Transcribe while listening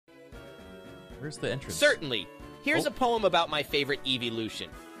Where's the entrance? Certainly. Here's a poem about my favorite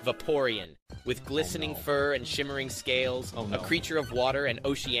evolution, Vaporeon. With glistening fur and shimmering scales, a creature of water and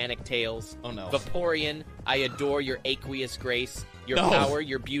oceanic tales. Oh no. Vaporeon, I adore your aqueous grace. Your power,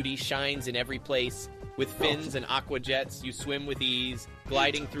 your beauty shines in every place. With fins and aqua jets, you swim with ease,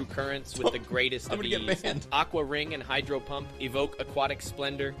 gliding through currents with the greatest of ease. Get banned. Aqua ring and hydro pump evoke aquatic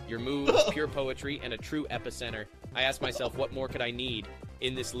splendor. Your moves, pure poetry, and a true epicenter. I ask myself, what more could I need?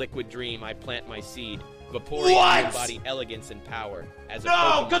 In this liquid dream, I plant my seed. Vaporeon embody elegance and power. As a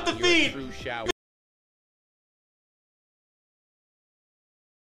Pokemon, cut the you're a feed! true shower.